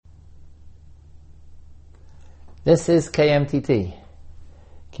This is KMTT,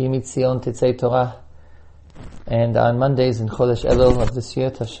 Ki Mitzion Tetzei Torah, and on Mondays in Chodesh Elul of this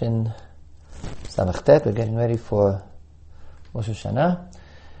year, Tashin Samachtet, we're getting ready for Rosh Hashanah.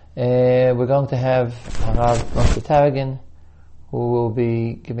 We're going to have Harav Moshe Taragin, who will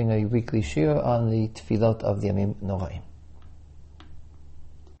be giving a weekly shiur on the Tefillot of the Yamim Noraim.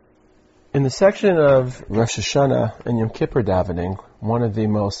 In the section of Rosh Hashanah and Yom Kippur davening, one of the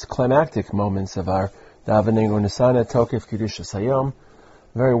most climactic moments of our davening, Unisana Tokef Kedushas Hayom,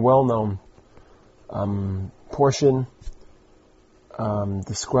 very well-known portion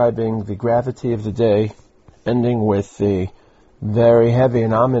describing the gravity of the day, ending with the very heavy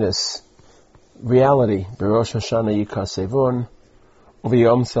and ominous reality, B'Rosh Hashanah Yikasevun,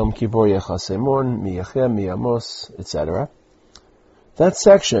 U'Yom Tzom Kippur Yechasemun, Miyachem, Miyamos, etc. That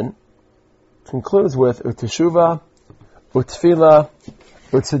section concludes with Uteshuva, Utfila,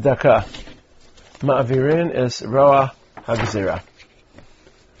 Utzedakah. Ma'avirin es Roa HaGzera.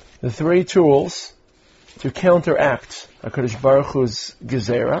 The three tools to counteract HaKadosh Baruch Hu's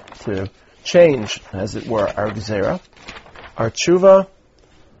Gezerah, to change, as it were, our Gezerah, are Tshuva,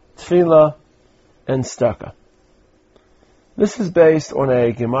 Tefillah, and Tzedakah. This is based on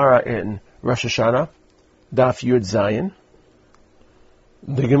a Gemara in Rosh Hashanah, Daf Yud Zayin.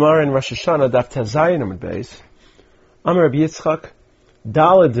 The Gemara in Rosh Hashanah, Daf Tez Zayin Amud Beis, Amar Rabbi Yitzchak,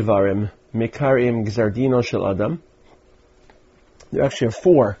 Daled Devarim, Mekarim Gzardino Shel Adam. There actually are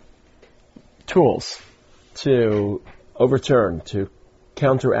four tools to overturn, to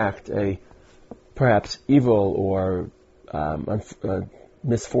counteract a perhaps evil or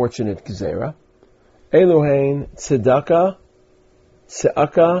misfortunate Gezerah. Elohein, Tzedakah,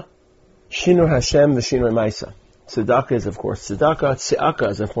 Tze'aka, Shinu Hashem, V'Shinui Maisa. Tzedakah is, of course, Tzedakah. Tze'aka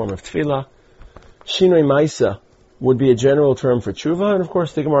is a form of Tefillah. Shinui Maisa would be a general term for tshuva, and of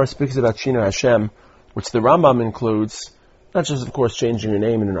course the Gemara speaks about Shinu Hashem, which the Rambam includes, not just of course changing your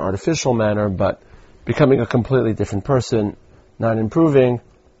name in an artificial manner, but becoming a completely different person, not improving,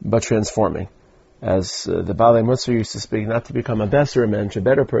 but transforming. As the Balei Mutzah used to speak, not to become a besser mensch, a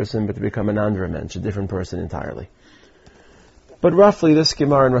better person, but to become an andra mensch, a different person entirely. But roughly this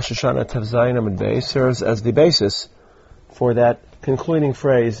Gemara in Rosh Hashanah Tov Zayin Amud Beis serves as the basis for that concluding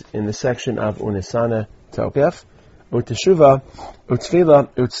phrase in the section of Unisana Tokef, Uteshuva, Utfila,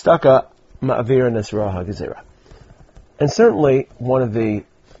 Utzdaka, Ma'avir Nesra HaGezerah. And certainly one of the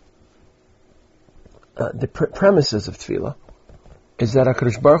premises of Tefillah is that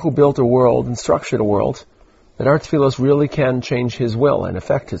HaKadosh Baruch Hu built a world and structured a world that our Tefillos really can change His will and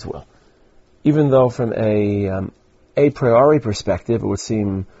affect His will. Even though from a priori perspective it would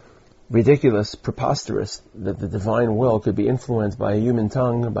seem ridiculous, preposterous, that the divine will could be influenced by a human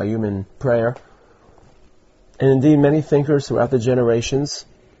tongue, by human prayer. And indeed, many thinkers throughout the generations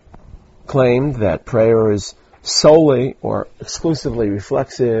claimed that prayer is solely or exclusively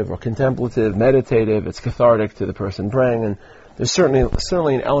reflexive or contemplative, meditative. It's cathartic to the person praying, and there's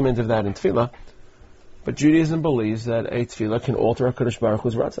certainly an element of that in tefillah. But Judaism believes that a tefillah can alter HaKadosh Baruch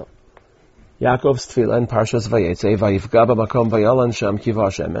Hu's ratzon. Yaakov's tefillah in Parshas Vayetze, Vayifga b'makom vayalan sham kiva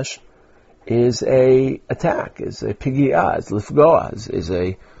shemesh, is a attack, is a pigi'ah, is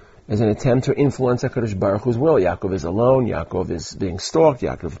lifgoah, is an attempt to influence HaKadosh Baruch Hu's will. Yaakov is alone, Yaakov is being stalked,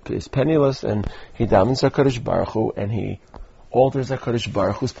 Yaakov is penniless, and he davens HaKadosh Baruch Hu, and he alters HaKadosh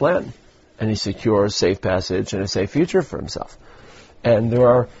Baruch Hu's plan, and he secures safe passage and a safe future for himself. And there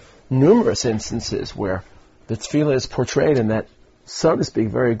are numerous instances where the tefillah is portrayed in that, so to speak,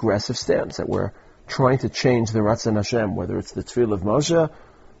 very aggressive stance, that we're trying to change the Ratzon Hashem, whether it's the tefillah of Moshe,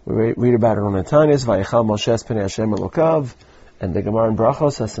 we read about it on Netanyas, Vayichal Moshe es Pnei Hashem Elokav, and the Gemara in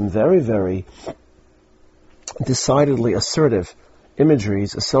Brachos has some very, very decidedly assertive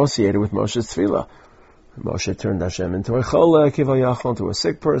imageries associated with Moshe's tefillah. Moshe turned Hashem into a cholek, into a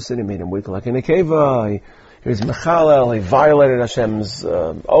sick person. He made him weak like an akeva. He was mechalel. He violated Hashem's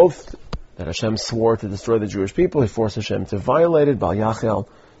oath that Hashem swore to destroy the Jewish people. He forced Hashem to violate it. Bal Yachel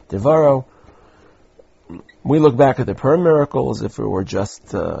Devaro. We look back at the Purim miracle as if it were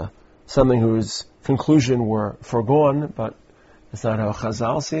just something whose conclusion were foregone, but it's not how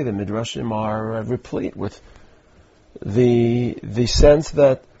Chazal see. The Midrashim are replete with the sense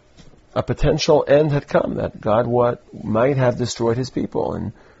that a potential end had come, that God might have destroyed His people,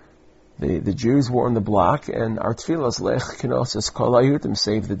 and the Jews were on the block, and our tefillas lech kenosis kol hayudim,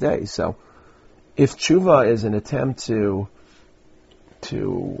 save the day. So, if tshuva is an attempt to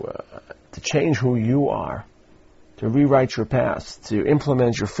change who you are, to rewrite your past, to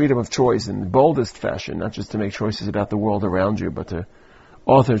implement your freedom of choice in the boldest fashion, not just to make choices about the world around you, but to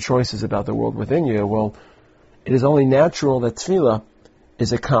author choices about the world within you, well, it is only natural that tefillah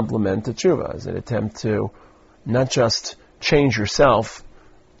is a complement to tshuva, is an attempt to not just change yourself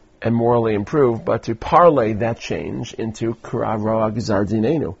and morally improve, but to parlay that change into Kara Roa Gzar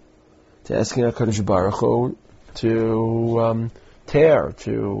Dinenu, to asking HaKadosh Baruch Hu to tear,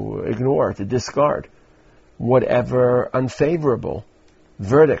 to ignore, to discard whatever unfavorable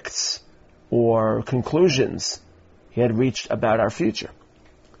verdicts or conclusions he had reached about our future.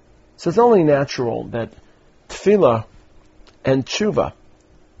 So it's only natural that tefillah and tshuva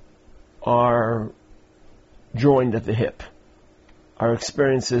are joined at the hip, are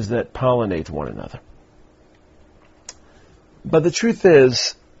experiences that pollinate one another. But the truth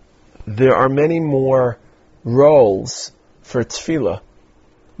is, there are many more roles for tefillah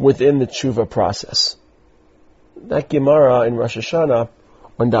within the tshuva process. That Gemara in Rosh Hashanah,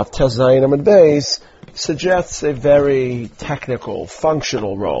 on Daf Tes Zayin Amud Beis, suggests a very technical,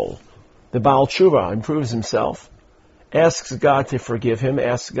 functional role. The Baal Tshuva improves himself, asks God to forgive him,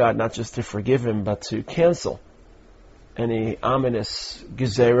 asks God not just to forgive him, but to cancel any ominous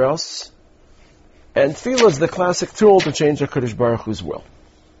gezeros. And tefillah is the classic tool to change HaKadosh Baruch Hu's will.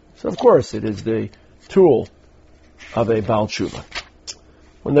 So of course it is the tool of a Baal Tshuva.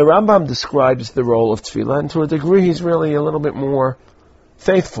 When the Rambam describes the role of tefillah, and to a degree he's really a little bit more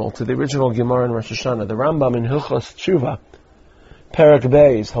faithful to the original Gemara in Rosh Hashanah, the Rambam in Hilchos Tshuva, Perek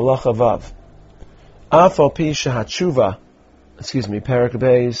Beis, Halacha Vav, Afal Pi Shehatshuva, Perek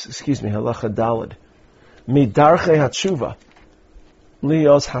Beis, Halacha Daled, Midarchei Hatshuva,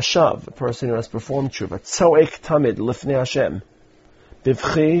 Lios Hashav, a person who has performed tshuva, Tzoek Tamid Lifnei Hashem,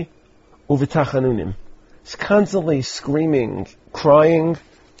 Bivchi Uvitachanunim. He's constantly screaming, crying,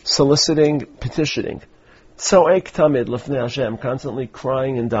 soliciting, petitioning. Tzoek Tamid Lifnei Hashem, constantly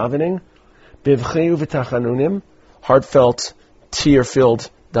crying and davening. Bivchi Uvitachanunim, heartfelt, tear-filled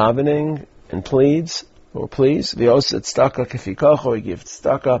davening and pleads, or pleas. V'oset tzedakah kefikocho, he gives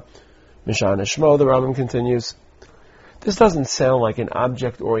tzedakah. Mishana Shmo, the Rambam continues. This doesn't sound like an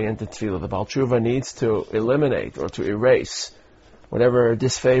object-oriented tefillah. The Baal Tshuva needs to eliminate or to erase whatever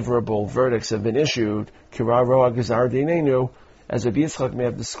disfavorable verdicts have been issued, Kira Roa Gzar Dinenu, as Rabbi Yitzchak may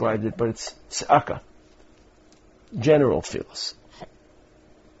have described it, but it's tzedakah, general tefillahs.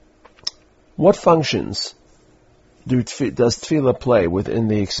 What functions does tefillah play within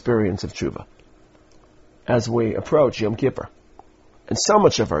the experience of tshuva as we approach Yom Kippur? And so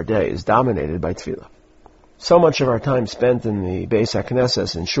much of our day is dominated by tefillah. So much of our time spent in the Beis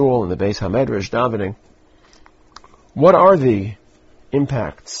HaKnesses, in Shul, in the Beis HaMedrash, davening. What are the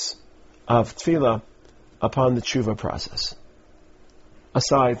impacts of tefillah upon the tshuva process?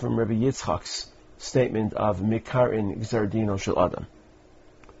 Aside from Rabbi Yitzchak's statement of Mikarin Gzar Dino Shel Adam.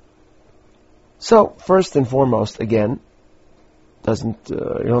 So, first and foremost, again, you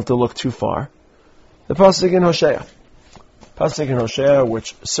don't have to look too far. The pasuk in Hosea. Pasuk in Hosea,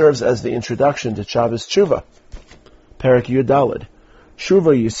 which serves as the introduction to Shabbos Tshuva. Perek Yud Daled.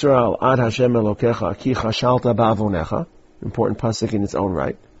 Shuva Yisrael ad Hashem Elokecha ki chashalta ba'avonecha. Important pasuk in its own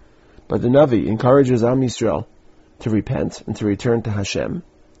right. But the Navi encourages Am Yisrael to repent and to return to Hashem.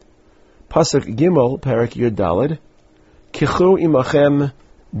 Pasuk Gimel, Perek Yud Daled. Kichu imachem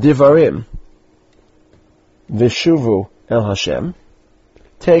divarim. Vishuvu el Hashem.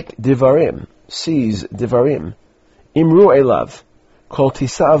 Take divarim. Seize divarim. Imru elav, kol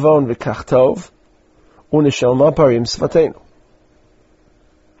tisavon v'kachtov, u'nishalma parim svatenu.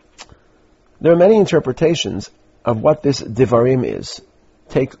 There are many interpretations of what this divarim is.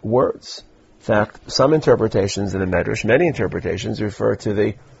 Take words. In fact, some interpretations in the Medrash, many interpretations refer to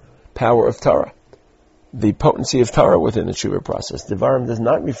the power of Torah, the potency of Torah within the tshuva process. Divarim does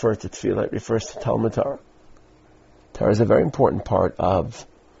not refer to tefillah, it refers to Talmud Torah. Torah is a very important part of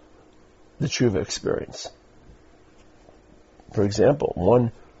the tshuva experience. For example,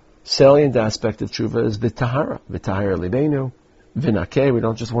 one salient aspect of tshuva is v'tahara. V'tahara libenu, v'nakeh. We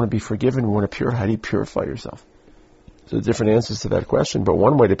don't just want to be forgiven, we want to purify. How do you purify yourself? So there are different answers to that question, but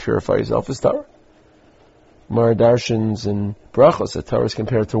one way to purify yourself is Torah. Mar Darshans and Brachos, that Torah is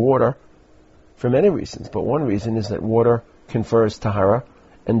compared to water for many reasons, but one reason is that water confers tahara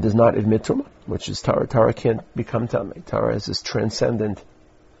and does not admit tumah, which is Torah. Torah can't become tamei. Torah has this transcendent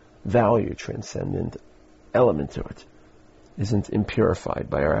value, transcendent element to it. Isn't impurified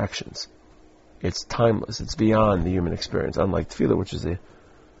by our actions. It's timeless. It's beyond the human experience, unlike tefillah, which is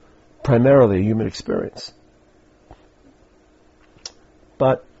primarily a human experience.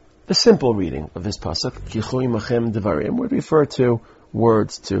 But the simple reading of this pasuk, Kichu imachem devarim, would refer to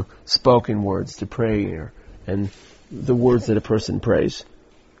words, to spoken words, to prayer, and the words that a person prays.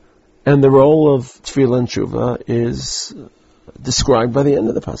 And the role of tefillah and tshuva is described by the end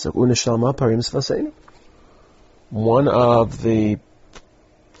of the pasuk, U'nishalma parim svaseinu. One of the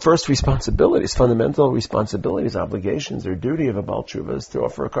first responsibilities, fundamental responsibilities, obligations, or duty of a Baal Tshuva is to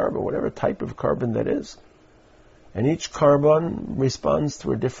offer a carbon, whatever type of carbon that is. And each carbon responds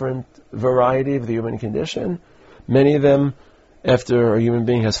to a different variety of the human condition. Many of them, after a human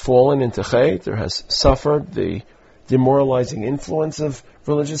being has fallen into chait or has suffered the demoralizing influence of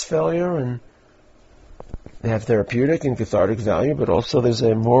religious failure, and they have therapeutic and cathartic value, but also there's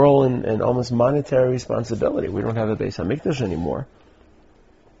a moral and almost monetary responsibility. We don't have a Beis HaMikdash anymore.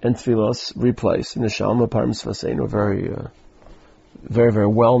 And tefillos replace Neshama Parm Svaseinu, very, very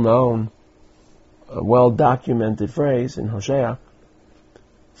well-known, well-documented phrase in Hosea.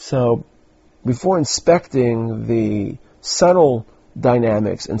 So, before inspecting the subtle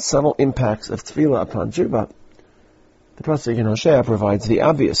dynamics and subtle impacts of tefillah upon tshuva, the pasuk in Hosea provides the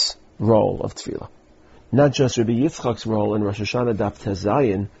obvious role of tefillah. Not just Rabbi Yitzchak's role in Rosh Hashanah Daf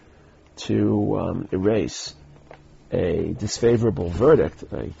Tezayin to erase a disfavorable verdict,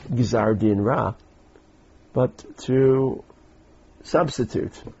 a Gizar Din Ra, but to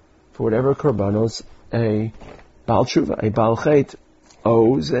substitute for whatever korbanos a Baal Tshuva, a Baal Chait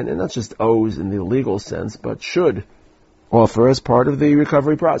owes, and not just owes in the legal sense, but should offer as part of the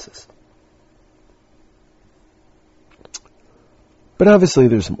recovery process. But obviously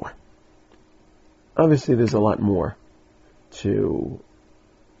there's more. Obviously there's a lot more to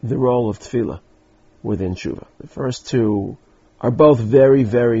the role of tefillah within tshuva. The first two are both very,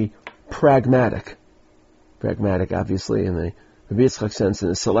 very pragmatic. Pragmatic, obviously, in the Rabbi Yitzchak sense, in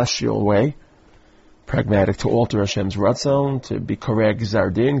a celestial way. Pragmatic to alter Hashem's ratzon, to be koreh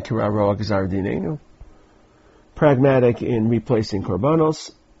gzar din, kira roa gzar dinenu. Pragmatic in replacing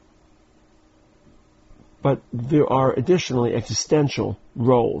korbanos. But there are additionally existential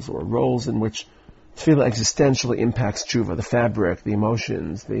roles, or roles in which tefillah existentially impacts tshuva, the fabric, the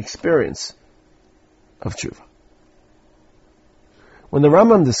emotions, the experience of tshuva. When the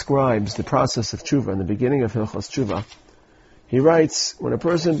Rambam describes the process of tshuva in the beginning of Hilchos Tshuva, he writes, when a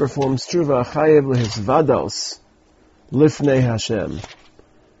person performs tshuva, chayev lehisvados lifnei Hashem.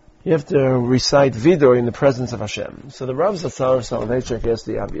 You have to recite vidor in the presence of Hashem. So the Rav Zatzar Soloveitchik asked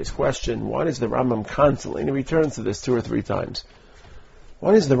the obvious question, why does the Rambam constantly, and he returns to this 2 or 3 times,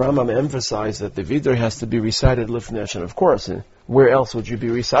 why does the Rambam emphasize that the vidor has to be recited lifnei Hashem? Of course, and where else would you be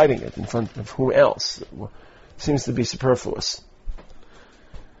reciting it? In front of who else? It seems to be superfluous.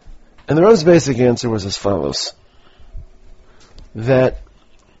 And the Rav's basic answer was as follows, that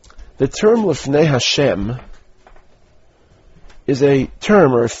the term lifnei Hashem is a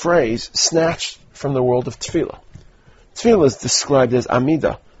term or a phrase snatched from the world of tefillah. Tefillah is described as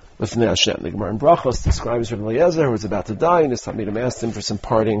amida lifnei Hashem. The Gemara in Brachos describes Rabbi Eliezer, who was about to die, and his Talmidim asked him for some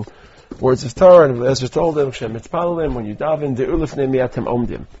parting words of Torah, and Rabbi Eliezer told him, "Shem mitpalalim, when you daven, de'u lifnei miatem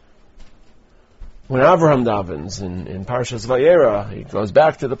omdim." When Avraham davens in Parshas Vayera, he goes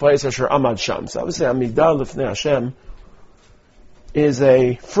back to the place Asher Amad Sham. So obviously, amida lifnei Hashem is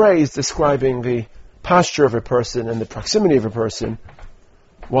a phrase describing the posture of a person and the proximity of a person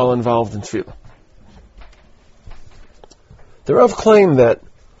while involved in tefillah. The Rav claimed that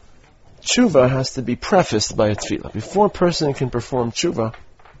tshuva has to be prefaced by a tefillah. Before a person can perform tshuva,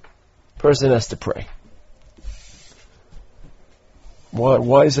 a person has to pray.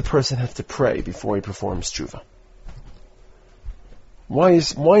 Why does a person have to pray before he performs tshuva? Why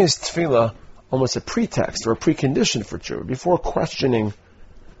is tefillah almost a pretext or a precondition for tshuva? Before questioning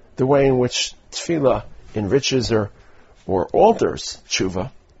the way in which tefillah enriches or alters tshuva,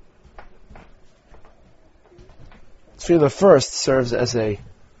 tefillah first serves as a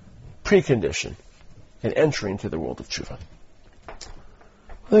precondition in entry into the world of tshuva.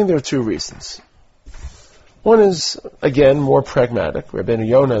 I think there are 2 reasons. One is, again, more pragmatic. Rabbeinu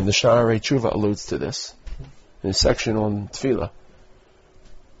Yonah in the Sha'arei Tshuva alludes to this in his section on tefillah,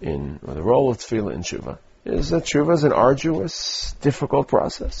 or the role of tefillah in tshuva, is that tshuva is an arduous, difficult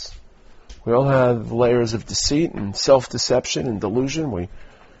process. We all have layers of deceit and self-deception and delusion. We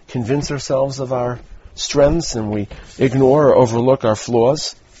convince ourselves of our strengths and we ignore or overlook our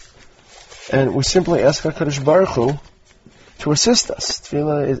flaws. And we simply ask HaKadosh Baruch Hu to assist us.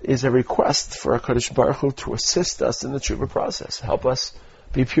 Tefillah is a request for HaKadosh Baruch Hu to assist us in the tshuva process. Help us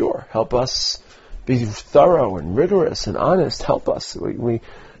be pure. Help us be thorough and rigorous and honest. Help us. We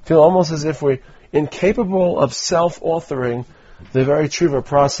feel almost as if we're incapable of self-authoring the very tshuva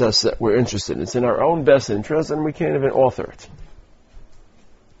process that we're interested in. It's in our own best interest and we can't even author it.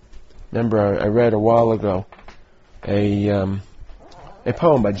 Remember, I read a while ago a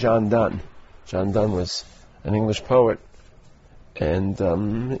poem by John Donne. John Donne was an English poet, and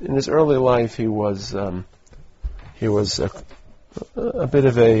in his early life he was a bit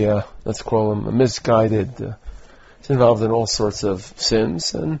of a let's call him a misguided He's involved in all sorts of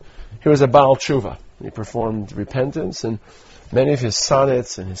sins, and he was a Baal Tshuva. He performed repentance, and many of his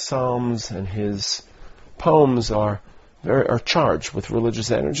sonnets and his psalms and his poems are charged with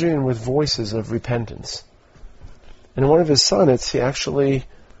religious energy and with voices of repentance. And in one of his sonnets, he actually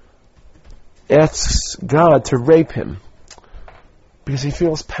asks God to rape him because he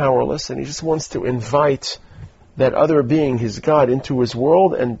feels powerless, and he just wants to invite that other being, his God, into his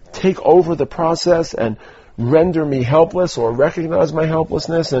world and take over the process and render me helpless or recognize my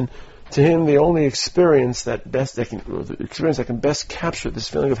helplessness. And to him, the only experience that can best capture this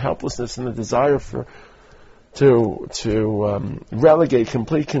feeling of helplessness and the desire to relegate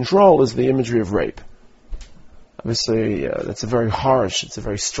complete control is the imagery of rape. Obviously, that's a very harsh, it's a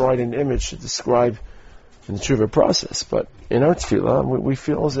very strident image to describe in the tshuva process. But in our tefillah, we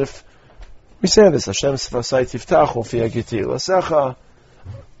feel as if we say this: Hashem sefasai tiftachu fi agiti lasecha,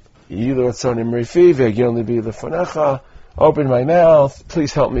 yilu atzonim rifi ve'agion libi lefonecha. Open my mouth,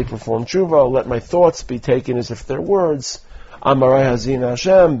 please help me perform tshuva. Let my thoughts be taken as if they're words. Amarai hazina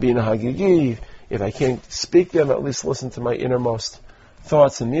Hashem bina hagigi. If I can't speak them, at least listen to my innermost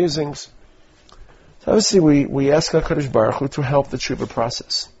thoughts and musings. So obviously we ask HaKadosh Baruch Hu to help the tshuva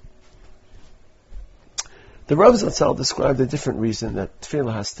process. The Rav Zatzal described a different reason that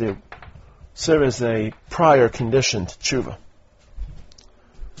tefillah has to serve as a prior condition to tshuva.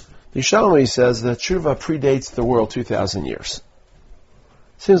 The Yerushalmi says that tshuva predates the world 2,000 years.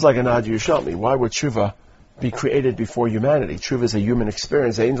 Seems like an odd Yerushalmi. Why would tshuva be created before humanity? Tshuva is a human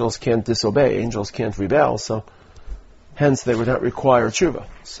experience. Angels can't disobey. Angels can't rebel. So, hence they would not require tshuva.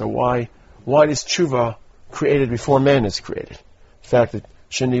 So why is tshuva created before man is created? In fact, it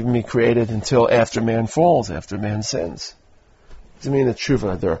shouldn't even be created until after man falls, after man sins. Does it mean that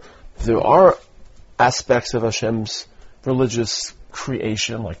tshuva, there are aspects of Hashem's religious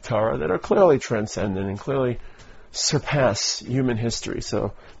creation, like Torah, that are clearly transcendent and clearly surpass human history. So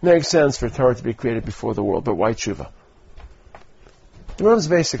it makes sense for Torah to be created before the world, but why tshuva? The Rav's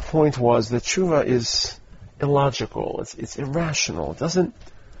basic point was that tshuva is illogical, it's irrational, it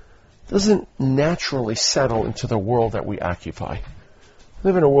doesn't naturally settle into the world that we occupy. We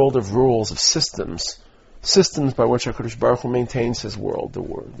live in a world of rules, of systems by which HaKadosh Baruch Hu maintains his world,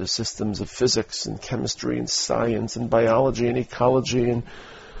 the systems of physics and chemistry and science and biology and ecology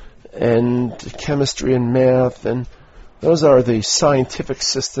and chemistry and math, and those are the scientific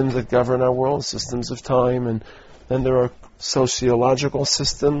systems that govern our world, systems of time. And then there are sociological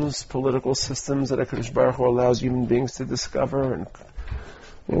systems, political systems that HaKadosh Baruch Hu allows human beings to discover, and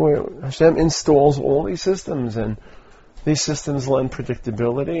Hashem installs all these systems, and these systems lend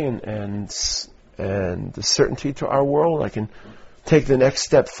predictability and the certainty to our world. I can take the next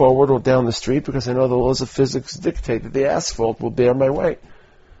step forward or down the street because I know the laws of physics dictate that the asphalt will bear my weight.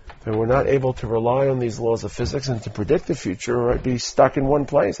 If we're not able to rely on these laws of physics and to predict the future, I'd be stuck in one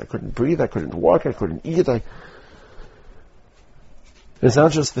place. I couldn't breathe, I couldn't walk, I couldn't eat. It's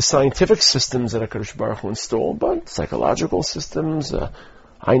not just the scientific systems that HaKadosh Baruch Hu installed, but psychological systems.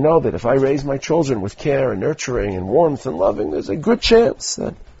 I know that if I raise my children with care and nurturing and warmth and loving, there's a good chance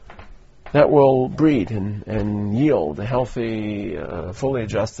that will breed and yield a healthy, fully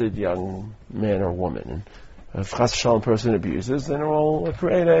adjusted young man or woman. And if Chas V'Shalom person abuses, then it will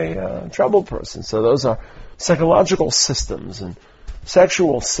create a troubled person. So those are psychological systems and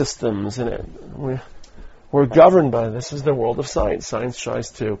sexual systems, and we're governed by this. Is the world of science. Science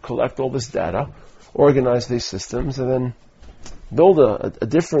tries to collect all this data, organize these systems, and then build a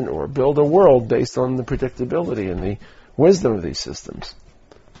different, or build a world based on the predictability and the wisdom of these systems.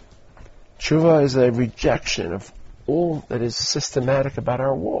 Tshuva is a rejection of all that is systematic about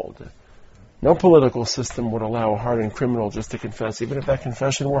our world. No political system would allow a hardened criminal just to confess, even if that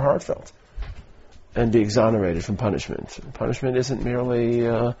confession were heartfelt, and be exonerated from punishment. Punishment isn't merely...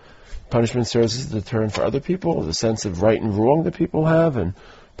 punishment serves as a deterrent for other people, the sense of right and wrong that people have, and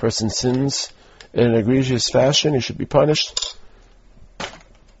a person sins in an egregious fashion, he should be punished.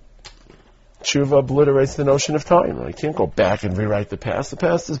 Tshuva obliterates the notion of time. I can't go back and rewrite the past. The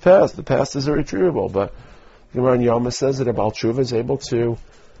past is past. The past is irretrievable. But Gemara in Yoma says that a Baal Tshuva is able to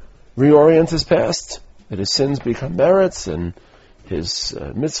reorient his past, that his sins become merits, and his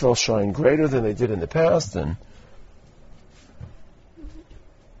mitzvahs shine greater than they did in the past. And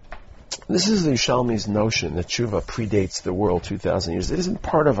this is the Yerushalmi's notion that Tshuva predates the world 2,000 years. It isn't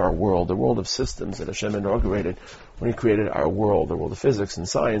part of our world, the world of systems that Hashem inaugurated when He created our world, the world of physics and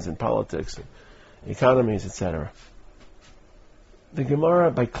science and politics and economies, etc. The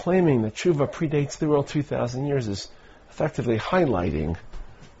Gemara, by claiming that Tshuva predates the world 2,000 years, is effectively highlighting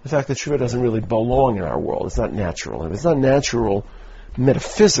the fact that Tshuva doesn't really belong in our world. It's not natural. If it's not natural,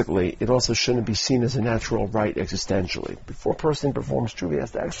 metaphysically, it also shouldn't be seen as a natural right existentially. Before a person performs tshuva, he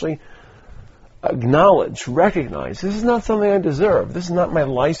has to actually acknowledge, recognize, this is not something I deserve. This is not my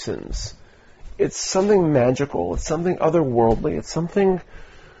license. It's something magical. It's something otherworldly. It's something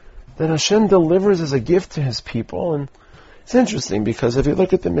that Hashem delivers as a gift to His people. And it's interesting because if you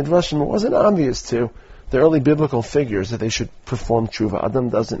look at the Midrashim, it wasn't obvious to the early biblical figures that they should perform tshuva. Adam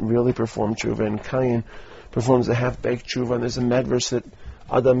doesn't really perform tshuva, and Cain performs a half-baked tshuva. And there's a Medrash that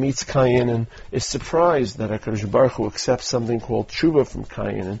Adam meets Cain and is surprised that HaKadosh Baruch Hu accepts something called tshuva from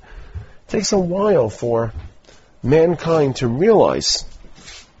Cain. And it takes a while for mankind to realize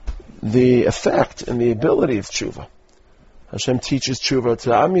the effect and the ability of tshuva. Hashem teaches tshuva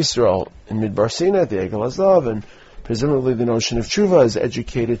to Am Yisrael in Midbar Sinai, the Egel Hazav, and presumably the notion of tshuva is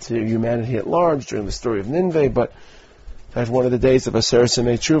educated to humanity at large during the story of Nineveh. But at one of the days of Aser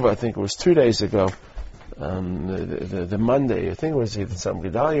Semei Tshuva, I think it was 2 days ago, the Monday, I think it was either Tzom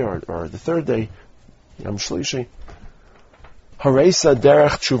Gedalia or the third day, Yom Shlishi, Haresa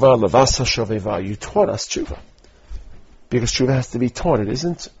derech tshuva levasa shaveva. You taught us tshuva. Because tshuva has to be taught. It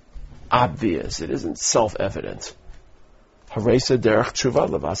isn't obvious. It isn't self-evident. Haresa derech tshuva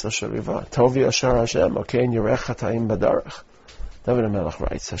levasa shaveva. Tovi ashar Hashem, okein yerech hatayim badarech. David HaMelech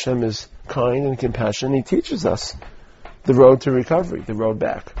writes, Hashem is kind and compassionate. He teaches us the road to recovery, the road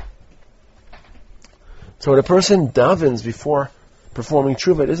back. So when a person davens before performing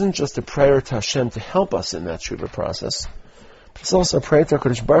tshuva, it isn't just a prayer to Hashem to help us in that tshuva process. It's also a prayer to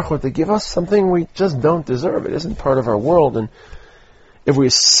HaKadosh Baruch Hu to give us something we just don't deserve. It isn't part of our world. And if we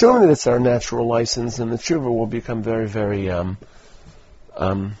assume that it's our natural license, then the tshuva will become very, very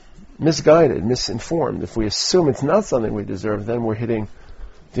misguided, misinformed. If we assume it's not something we deserve, then we're hitting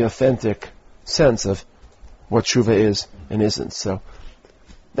the authentic sense of what tshuva is and isn't. So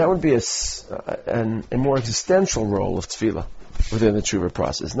that would be a more existential role of tefillah within the tshuva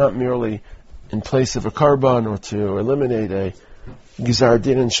process, not merely in place of a karban or to eliminate a gizar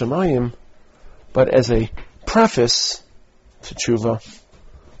din and shemayim, but as a preface to tshuva,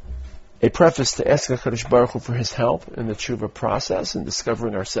 a preface to ask HaKadosh Baruch Hu for His help in the tshuva process and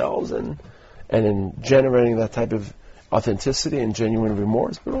discovering ourselves and in generating that type of authenticity and genuine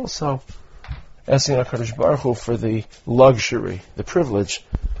remorse, but also asking HaKadosh Baruch Hu for the luxury, the privilege,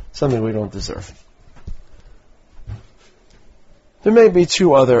 something we don't deserve. There may be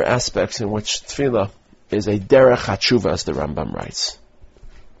two other aspects in which tefillah is a derech hatshuva, as the Rambam writes.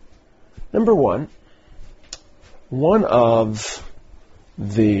 Number one of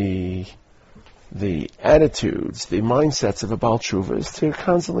the attitudes, the mindsets of a Baal Tshuva is to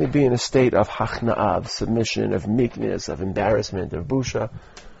constantly be in a state of hachna'ah, of submission, of meekness, of embarrassment, of busha.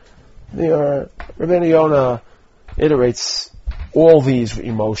 Rabbeinu Yonah iterates all these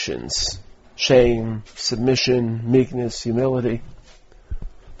emotions: shame, submission, meekness, humility.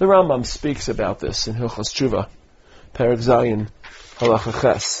 The Rambam speaks about this in Hilchos Tshuva, Perek Zayin, Halacha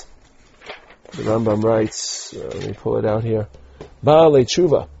Ches. The Rambam writes, let me pull it out here, Ba'alei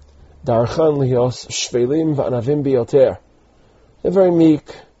Tshuva, Darchan lihios shvelim v'anavim biyoter. They're very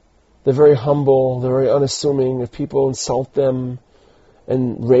meek, they're very humble, they're very unassuming. If people insult them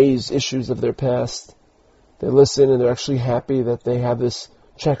and raise issues of their past, they listen and they're actually happy that they have this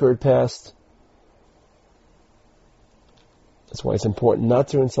checkered past. That's why it's important not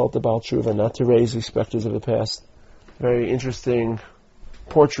to insult the Baal Tshuva, not to raise the specters of the past. Very interesting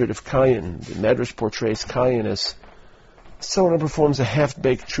portrait of Cain. The Medrash portrays Cain as someone who performs a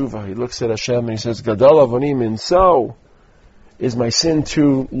half-baked tshuva. He looks at Hashem and he says, Gadol avonim, and so is my sin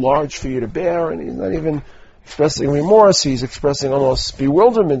too large for you to bear? And he's not even expressing remorse. He's expressing almost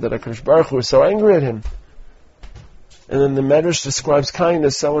bewilderment that HaKadosh Baruch Hu is so angry at him. And then the Medrash describes Cain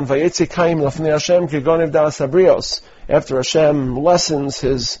as someone, Vayetze Cain lafnei Hashem kegonev da'as habrios. After Hashem lessens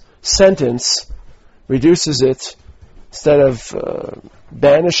his sentence, reduces it, instead of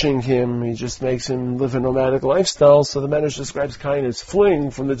banishing him, he just makes him live a nomadic lifestyle. So the Medrash describes Cain as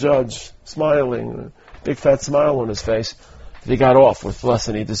fleeing from the judge, smiling, a big fat smile on his face, that he got off with less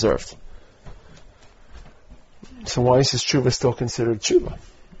than he deserved. So why is his tshuva still considered tshuva?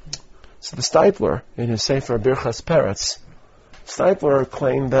 So the Steipler, in his Sefer Birchas Peretz, Steipler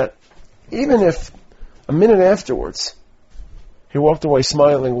claimed that even if a minute afterwards he walked away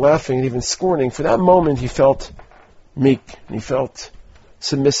smiling, laughing, and even scorning, for that moment he felt meek, and he felt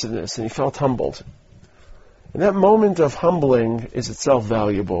submissiveness, and he felt humbled. And that moment of humbling is itself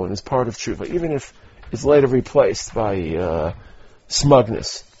valuable and is part of tshuva, even if it's later replaced by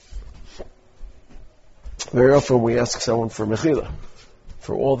smugness. Very often we ask someone for mechila,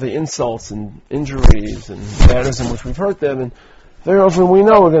 for all the insults and injuries and manners in which we've hurt them, and very often we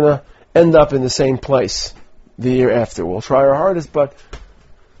know we're going to end up in the same place, the year after. We'll try our hardest, but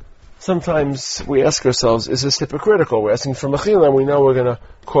sometimes we ask ourselves, is this hypocritical? We're asking for mechila and we know we're going to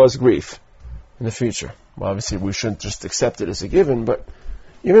cause grief in the future. Well, obviously we shouldn't just accept it as a given, but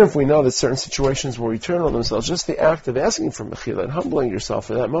even if we know that certain situations will return on themselves, just the act of asking for mechila and humbling yourself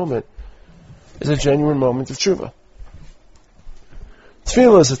in that moment is a genuine moment of tshuva.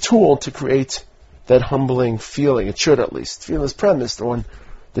 Tefillah is a tool to create that humbling feeling. It should, at least. Tefillah is premised on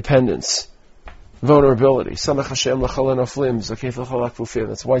dependence, vulnerability. Samech Hashem l'chol hanoflim, zakef l'chol hakfufim.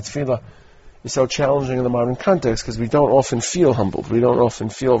 That's why tefillah is so challenging in the modern context, because we don't often feel humbled. We don't often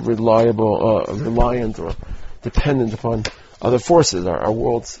feel reliant or dependent upon other forces. Our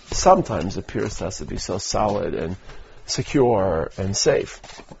world sometimes appears to us to be so solid and secure and safe.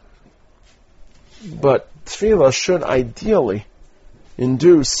 But tefillah should ideally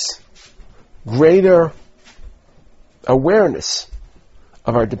induce greater awareness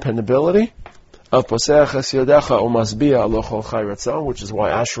of our dependability, of posech es yodecha umasbia lo chol chai ratzon, which is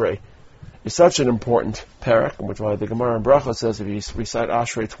why Ashrei is such an important parak, and which is why the Gemara in Bracha says if you recite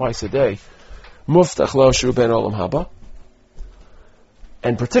Ashrei twice a day, muftach lo shu ben olam haba,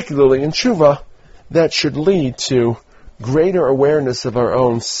 and particularly in tshuva, that should lead to greater awareness of our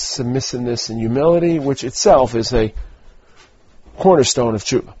own submissiveness and humility, which itself is a cornerstone of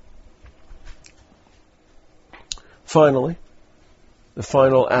tshuva. Finally, the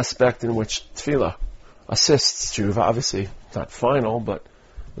final aspect in which tefillah assists tshuva, obviously not final, but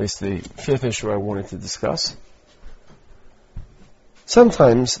at least the fifth issue I wanted to discuss.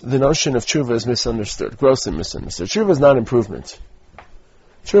 Sometimes the notion of tshuva is misunderstood, grossly misunderstood. Tshuva is not improvement.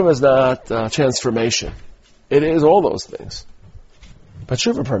 Tshuva is not transformation. It is all those things. But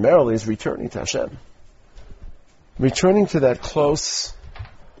tshuva primarily is returning to Hashem. Returning to that close,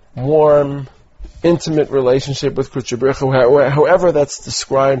 warm, intimate relationship with Kodesh Baruch Hu, however that's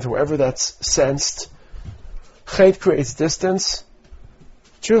described, however that's sensed. Chet creates distance.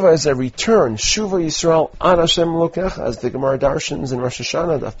 Tshuva is a return. Shuva Yisrael ad Hashem Elokecha, as the Gemara darshans in Rosh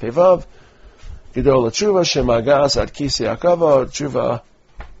Hashanah, Daf Pevav. Gedol Tshuva shemagas ad kisi akavod. Tshuva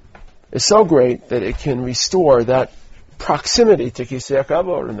is so great that it can restore that proximity to kisi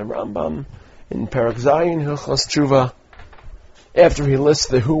akavod. In the Rambam, in Parak Zayin, Hilchos Tshuva, after he lists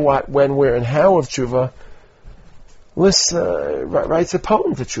the who, what, when, where, and how of tshuva, writes a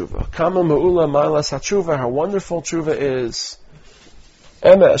poem to tshuva. Kama ma'ula ma'alas ha'tshuva, how wonderful tshuva is.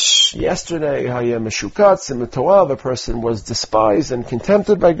 Emesh, yesterday, hayem meshukatz and metoav, a person was despised and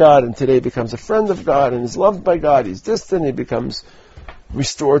contempted by God, and today becomes a friend of God and is loved by God. He's distant, he becomes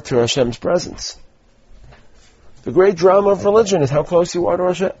restored to Hashem's presence. The great drama of religion is how close you are to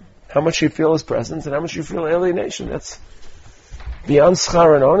Hashem, how much you feel His presence, and how much you feel alienation. That's beyond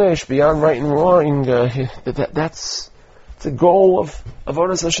schar and onesh, beyond right and wrong. That's the goal of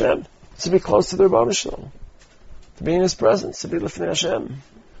avodas Hashem, to be close to the Rebbeinu Shalom, to be in His presence, to be lifnei Hashem.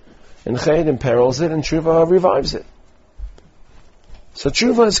 And Chet imperils it, and Tshuva revives it. So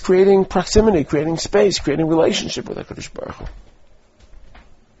Tshuva is creating proximity, creating space, creating relationship with HaKadosh Baruch Hu.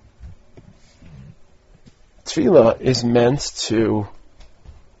 Tefillah is meant to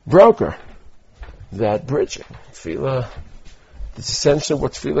broker that bridging. Tefillah, it's essentially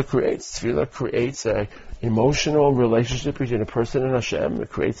what tefillah creates. Tefillah creates an emotional relationship between a person and Hashem. It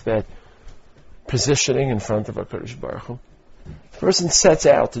creates that positioning in front of HaKadosh Baruch Hu. The person sets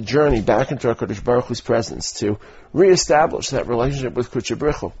out to journey back into HaKadosh Baruch Hu's presence to reestablish that relationship with Kodesh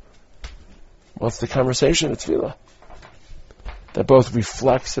Baruch Hu. What's the conversation of tefillah? That both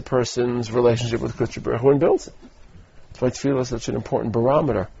reflects a person's relationship with Kodesh Baruch Hu and builds it. That's why tefillah is such an important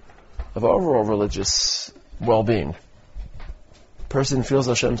barometer of overall religious well-being. Person feels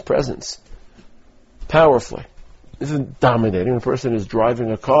Hashem's presence powerfully. Isn't dominating. When a person is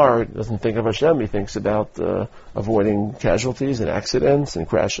driving a car, he doesn't think of Hashem. He thinks about avoiding casualties and accidents and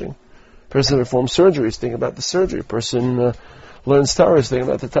crashing. A person performs surgery, thinking about the surgery. A person learns Torah, thinking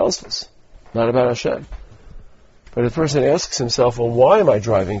about the Tosfos, not about Hashem. But if a person asks himself, well, why am I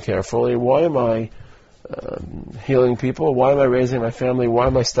driving carefully? Why am I healing people? Why am I raising my family? Why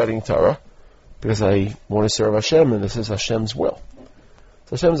am I studying Torah? Because I want to serve Hashem, and this is Hashem's will.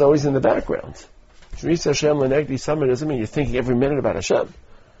 So Hashem's always in the background. Shris Hashem Lenegdi Summit doesn't mean you're thinking every minute about Hashem.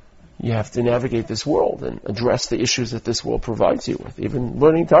 You have to navigate this world and address the issues that this world provides you with. Even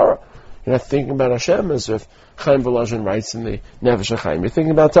learning Torah. You're not thinking about Hashem as if Chaim Volozhin writes in the Nefesh HaChaim. You're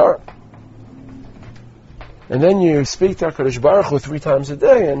thinking about Torah. And then you speak to HaKadosh Baruch Hu 3 times a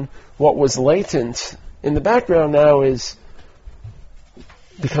day, and what was latent in the background now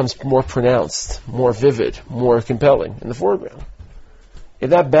becomes more pronounced, more vivid, more compelling in the foreground. If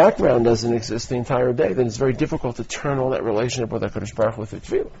that background doesn't exist the entire day, then it's very difficult to turn on that relationship with HaKadosh Baruch Hu through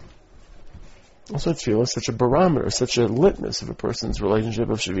tefillah. Also, tefillah is such a barometer, such a litmus of a person's relationship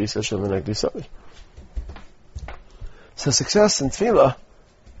of Shavis Hashem and Agdisai. So success in tefillah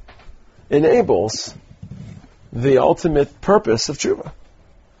enables the ultimate purpose of tshuva.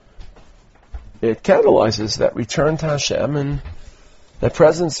 It catalyzes that return to Hashem and that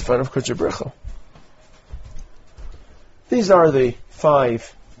presence in front of Kodesh Baruch Hu. These are the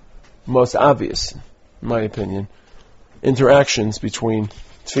 5 most obvious, in my opinion, interactions between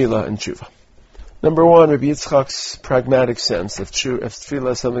tefillah and tshuva. Number 1, Rabbi Yitzchak's pragmatic sense of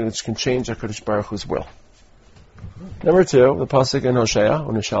tefillah is something which can change HaKadosh Baruch Hu's will. Number 2, the pasuk in Hosea,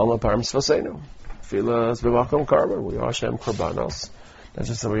 Unishalma Parim Svaseinu. Tefillah is b'makom karban. We owe Hashem korbanos. Not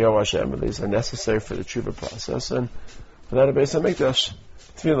just that we owe Hashem, but these are necessary for the tshuva process. And without a Beis HaMikdash,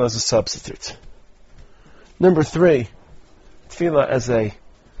 tefillah is a substitute. Number 3, tefillah as a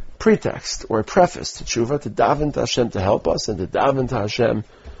pretext or a preface to tshuva, to daven to Hashem to help us, and to daven to Hashem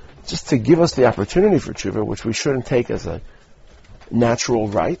just to give us the opportunity for tshuva, which we shouldn't take as a natural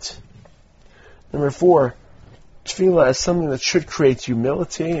right. Number 4, tefillah as something that should create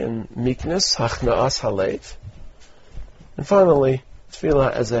humility and meekness, hachna'as halev. And finally,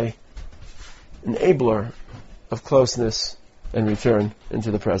 tefillah as a enabler of closeness and return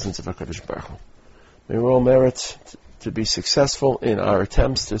into the presence of HaKadosh Baruch Hu. May we all merit to be successful in our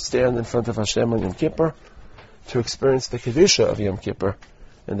attempts to stand in front of Hashem on Yom Kippur, to experience the Kedusha of Yom Kippur,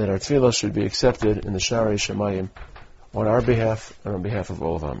 and that our tefillah should be accepted in the Sharei Shemayim on our behalf and on behalf of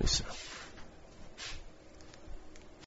all of Am Yisrael.